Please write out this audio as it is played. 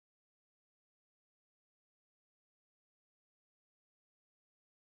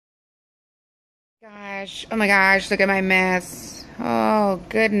Gosh, oh my gosh, look at my mess. Oh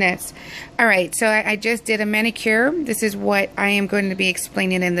goodness. All right, so I just did a manicure. This is what I am going to be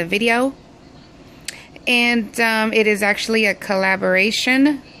explaining in the video. And it is actually a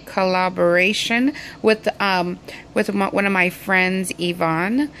collaboration with one of my friends,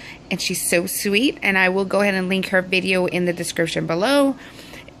 Yvonne, and she's so sweet, and I will go ahead and link her video in the description below.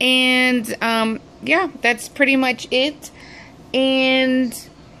 And yeah, that's pretty much it. And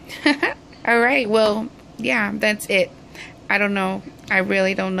all right, well, yeah, that's it. I don't know. I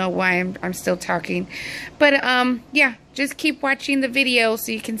really don't know why I'm still talking. But yeah, just keep watching the video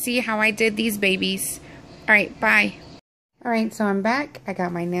so you can see how I did these babies. All right, bye. All right, so I'm back. I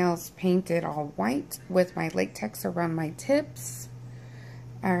got my nails painted all white with my latex around my tips.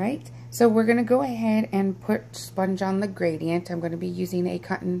 All right, so we're gonna go ahead and put sponge on the gradient. I'm gonna be using a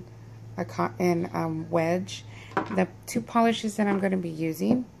cotton wedge. The two polishes that I'm gonna be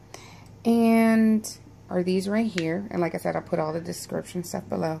using and are these right here, and like I said, I'll put all the description stuff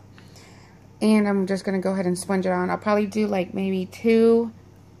below. And I'm just gonna go ahead and sponge it on. I'll probably do like maybe two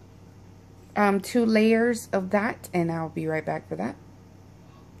layers of that, and I'll be right back for that.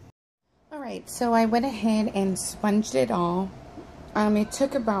 All right, so I went ahead and sponged it all. It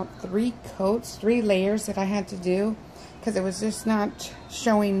took about 3 layers that I had to do because it was just not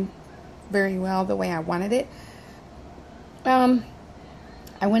showing very well the way I wanted it.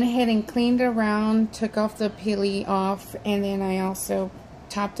 I went ahead and cleaned it around, took off the peely off, and then I also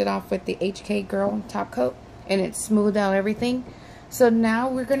topped it off with the HK Girl top coat, and it smoothed out everything. So now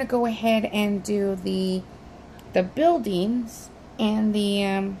we're gonna go ahead and do the buildings and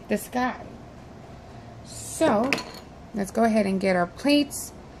the sky. So let's go ahead and get our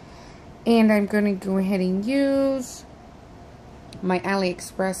plates, and I'm gonna go ahead and use my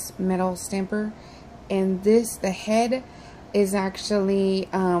AliExpress metal stamper, and the head is actually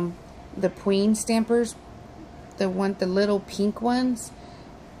the Queen stampers, the little pink ones.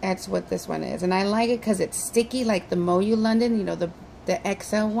 That's what this one is, and I like it because it's sticky like the Moyu London, you know, the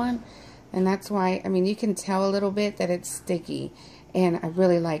XL one, and that's why, I mean, you can tell a little bit that it's sticky, and I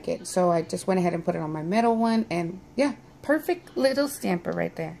really like it. So I just went ahead and put it on my metal one, and yeah, perfect little stamper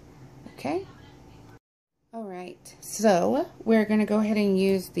right there. Okay. All right, so we're gonna go ahead and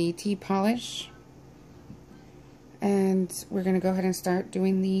use the T-polish. And we're going to go ahead and start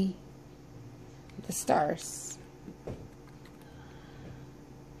doing the stars.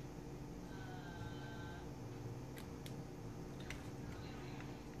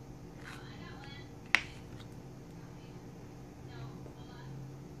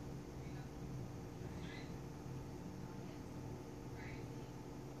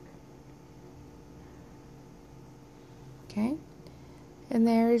 Okay, and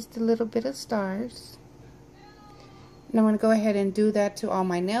there's the little bit of stars. And I'm going to go ahead and do that to all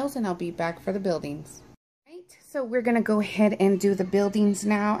my nails, and I'll be back for the buildings. Right, so we're going to go ahead and do the buildings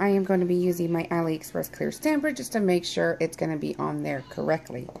now. I am going to be using my AliExpress clear stamper just to make sure it's going to be on there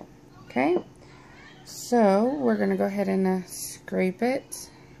correctly. Okay, so we're going to go ahead and scrape it.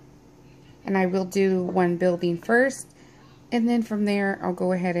 And I will do one building first, and then from there I'll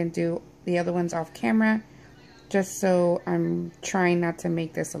go ahead and do the other ones off camera, just so I'm trying not to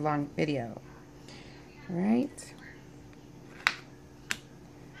make this a long video. All right.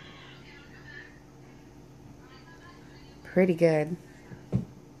 Pretty good. All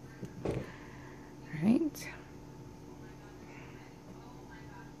right.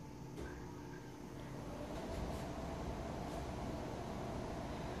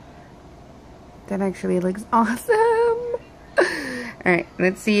 That actually looks awesome. All right,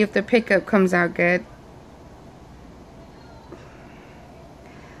 let's see if the pickup comes out good.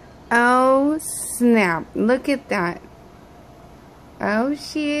 Oh snap, look at that. Oh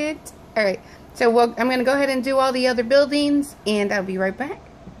shit. All right. So I'm going to go ahead and do all the other buildings, and I'll be right back.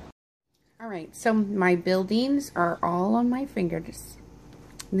 Alright, so my buildings are all on my fingers.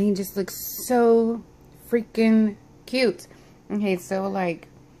 And they just look so freaking cute. Okay, so like,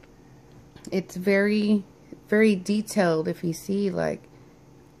 it's very, very detailed. If you see, like,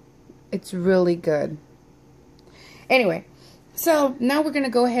 it's really good. Anyway, so now we're going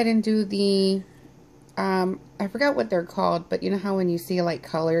to go ahead and do the... I forgot what they're called, but you know how when you see like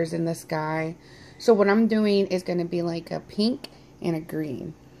colors in the sky? So what I'm doing is going to be like a pink and a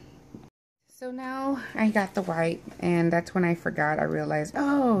green. So now I got the white, and that's when I forgot. I realized,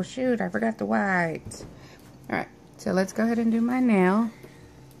 oh shoot, I forgot the white. Alright, so let's go ahead and do my nail.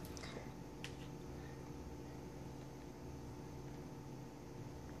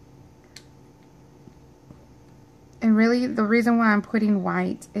 And really, the reason why I'm putting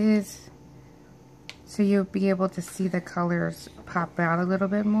white is so you'll be able to see the colors pop out a little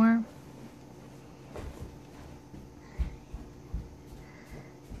bit more.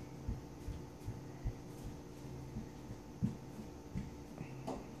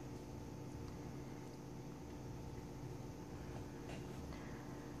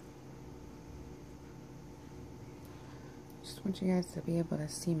 just want you guys to be able to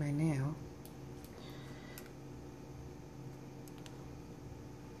see my nail.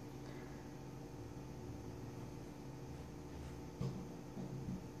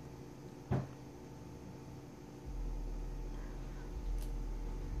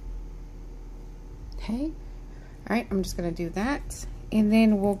 Okay, alright, I'm just going to do that, and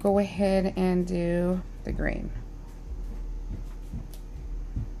then we'll go ahead and do the green.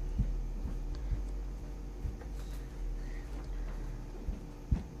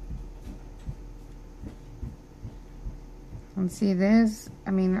 And see this,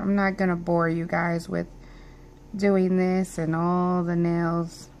 I mean, I'm not going to bore you guys with doing this and all the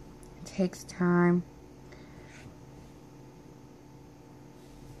nails. It takes time.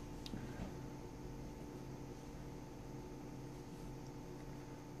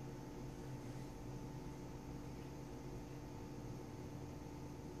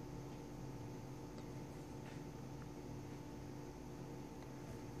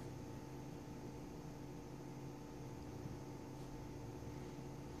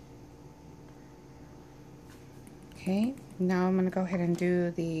 Okay, now I'm going to go ahead and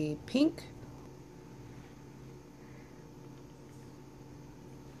do the pink.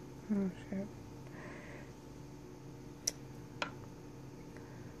 Oh, shit.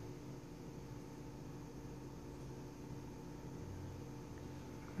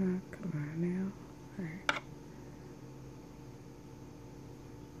 Oh, come on now. All right.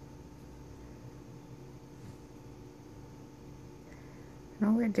 And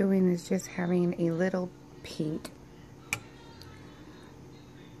all we're doing is just having a little pink.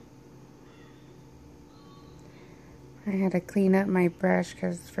 I had to clean up my brush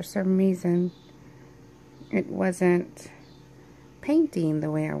because for some reason it wasn't painting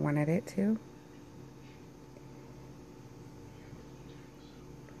the way I wanted it to.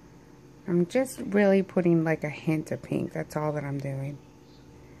 I'm just really putting like a hint of pink. That's all that I'm doing.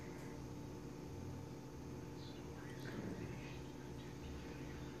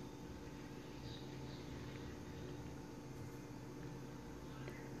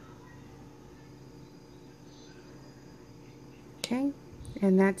 Okay,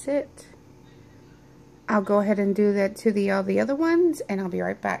 and that's it. I'll go ahead and do that to all the other ones, and I'll be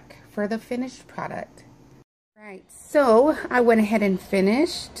right back for the finished product. Right, so I went ahead and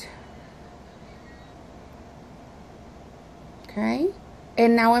finished. Okay,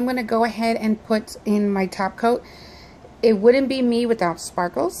 and now I'm going to go ahead and put in my top coat. It wouldn't be me without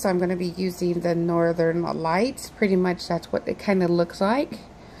sparkles, so I'm going to be using the Northern Lights. Pretty much that's what it kind of looks like.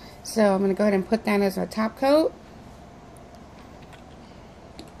 So I'm going to go ahead and put that as my top coat.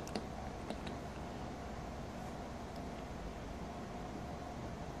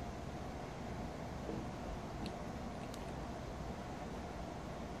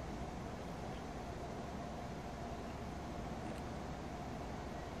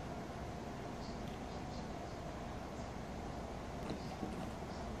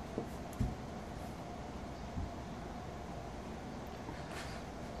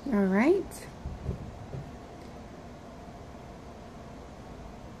 All right.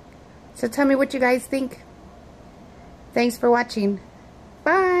 So tell me what you guys think. Thanks for watching.